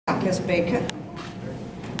Douglas Baker,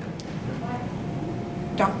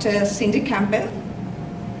 Dr. Cindy Campbell,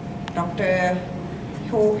 Dr.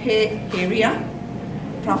 Jorge Heria,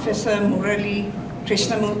 Professor Murali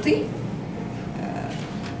Krishnamurthy,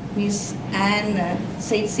 Ms. Anne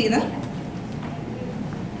Saitzina,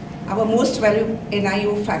 our most valued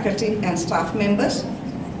NIU faculty and staff members,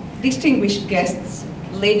 distinguished guests,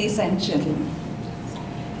 ladies and gentlemen.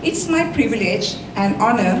 It's my privilege and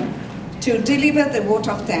honor to deliver the vote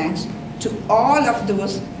of thanks to all of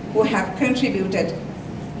those who have contributed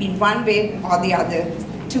in one way or the other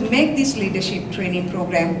to make this leadership training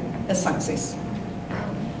program a success.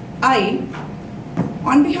 I,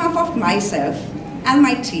 on behalf of myself and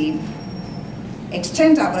my team,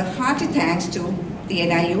 extend our hearty thanks to the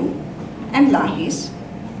NIU and LAHIS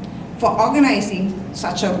for organizing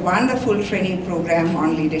such a wonderful training program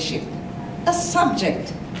on leadership, a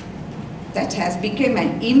subject that has become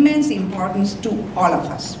an immense importance to all of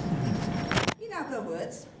us. In other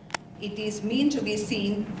words, it is meant to be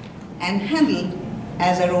seen and handled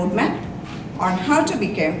as a roadmap on how to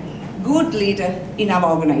become a good leader in our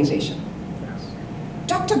organization.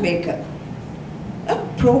 Dr. Baker, a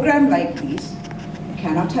program like this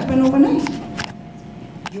cannot happen overnight.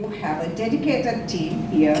 You have a dedicated team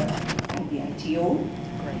here at the ITO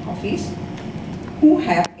office who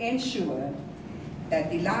have ensured that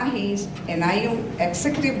the LAHIS NIU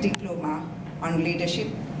Executive Diploma on Leadership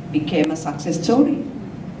became a success story.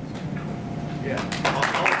 Yeah.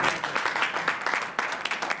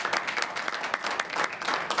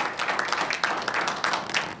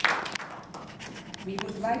 We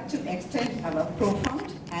would like to extend our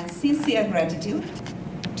profound and sincere gratitude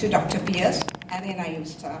to Dr. Pierce and NIU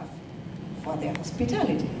staff for their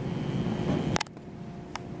hospitality.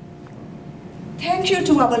 Thank you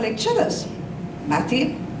to our lecturers,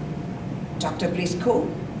 Matthew, Dr. Briscoe,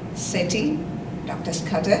 Seti, Dr.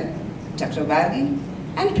 Scudder, Dr. Valley,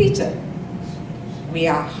 and Peter. We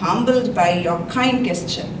are humbled by your kind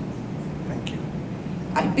gesture. Thank you.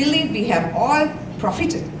 I believe we have all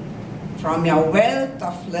profited from your wealth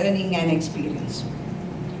of learning and experience.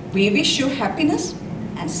 We wish you happiness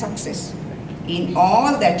and success in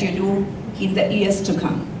all that you do in the years to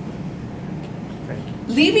come.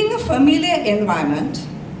 Leaving a familiar environment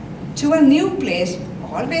to a new place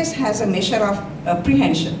always has a measure of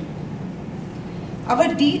apprehension.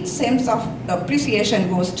 Our deep sense of appreciation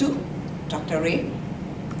goes to Dr. Ray,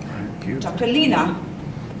 Dr. Lena,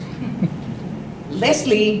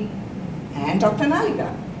 Leslie, and Dr.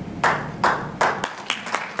 Tharalika.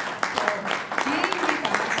 Being with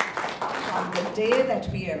us from the day that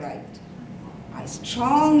we arrived, I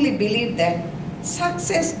strongly believe that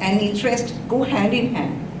success and interest go hand in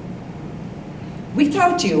hand.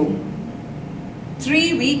 Without you,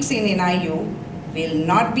 3 weeks in NIU will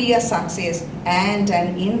not be a success and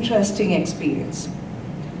an interesting experience.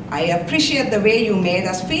 I appreciate the way you made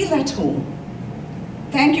us feel at home.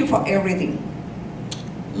 Thank you for everything.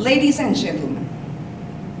 Ladies and gentlemen,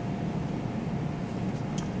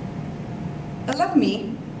 allow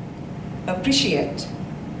me to appreciate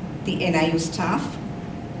the NIU staff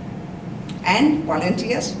and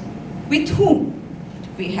volunteers with whom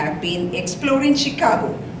we have been exploring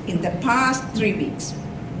Chicago in the past 3 weeks.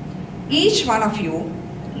 Each one of you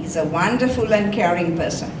is a wonderful and caring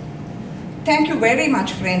person. Thank you very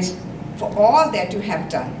much, friends, for all that you have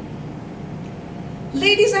done.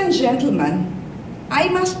 Ladies and gentlemen, I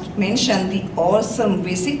must mention the awesome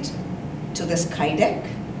visit to the Sky Deck,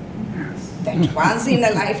 that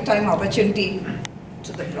once-in-a-lifetime opportunity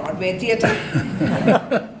to the Broadway Theatre,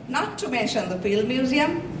 not to mention the Film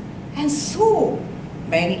Museum, and so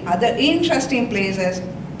many other interesting places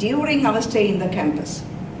during our stay in the campus.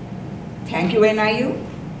 Thank you, NIU,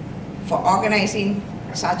 for organizing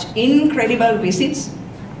such incredible visits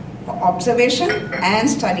for observation and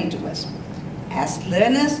study tours, as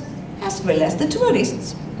learners as well as the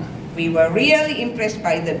tourists. We were really impressed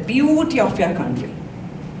by the beauty of your country.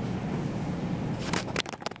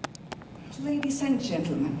 Ladies and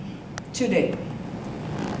gentlemen, today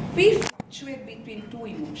we fluctuate between two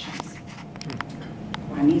emotions.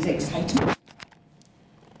 One is excitement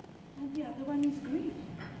and the other one is grief.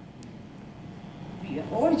 We are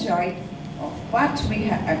overjoyed of what we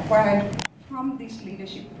have acquired from this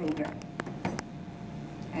leadership program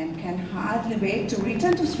and can hardly wait to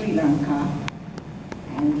return to Sri Lanka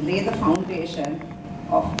and lay the foundation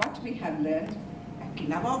of what we have learned back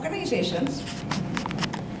in our organizations.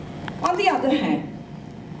 On the other hand,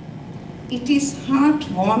 it is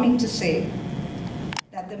heartwarming to say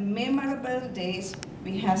that the memorable days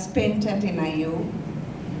we have spent at NIU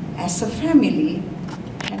as a family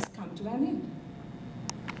has come to an end.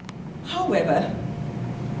 However,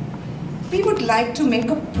 we would like to make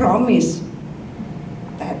a promise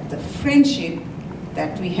that the friendship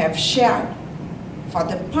that we have shared for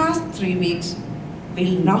the past 3 weeks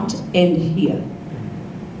will not end here.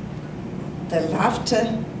 The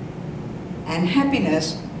laughter and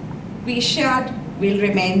happiness we shared will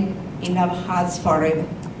remain in our hearts forever.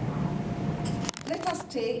 Let us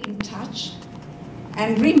stay in touch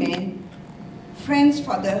and remain friends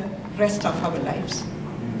for the rest of our lives.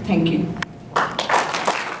 Thank you.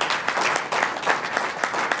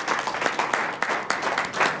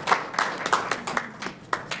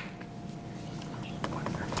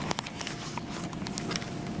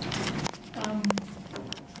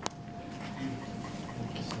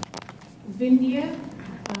 Vindhya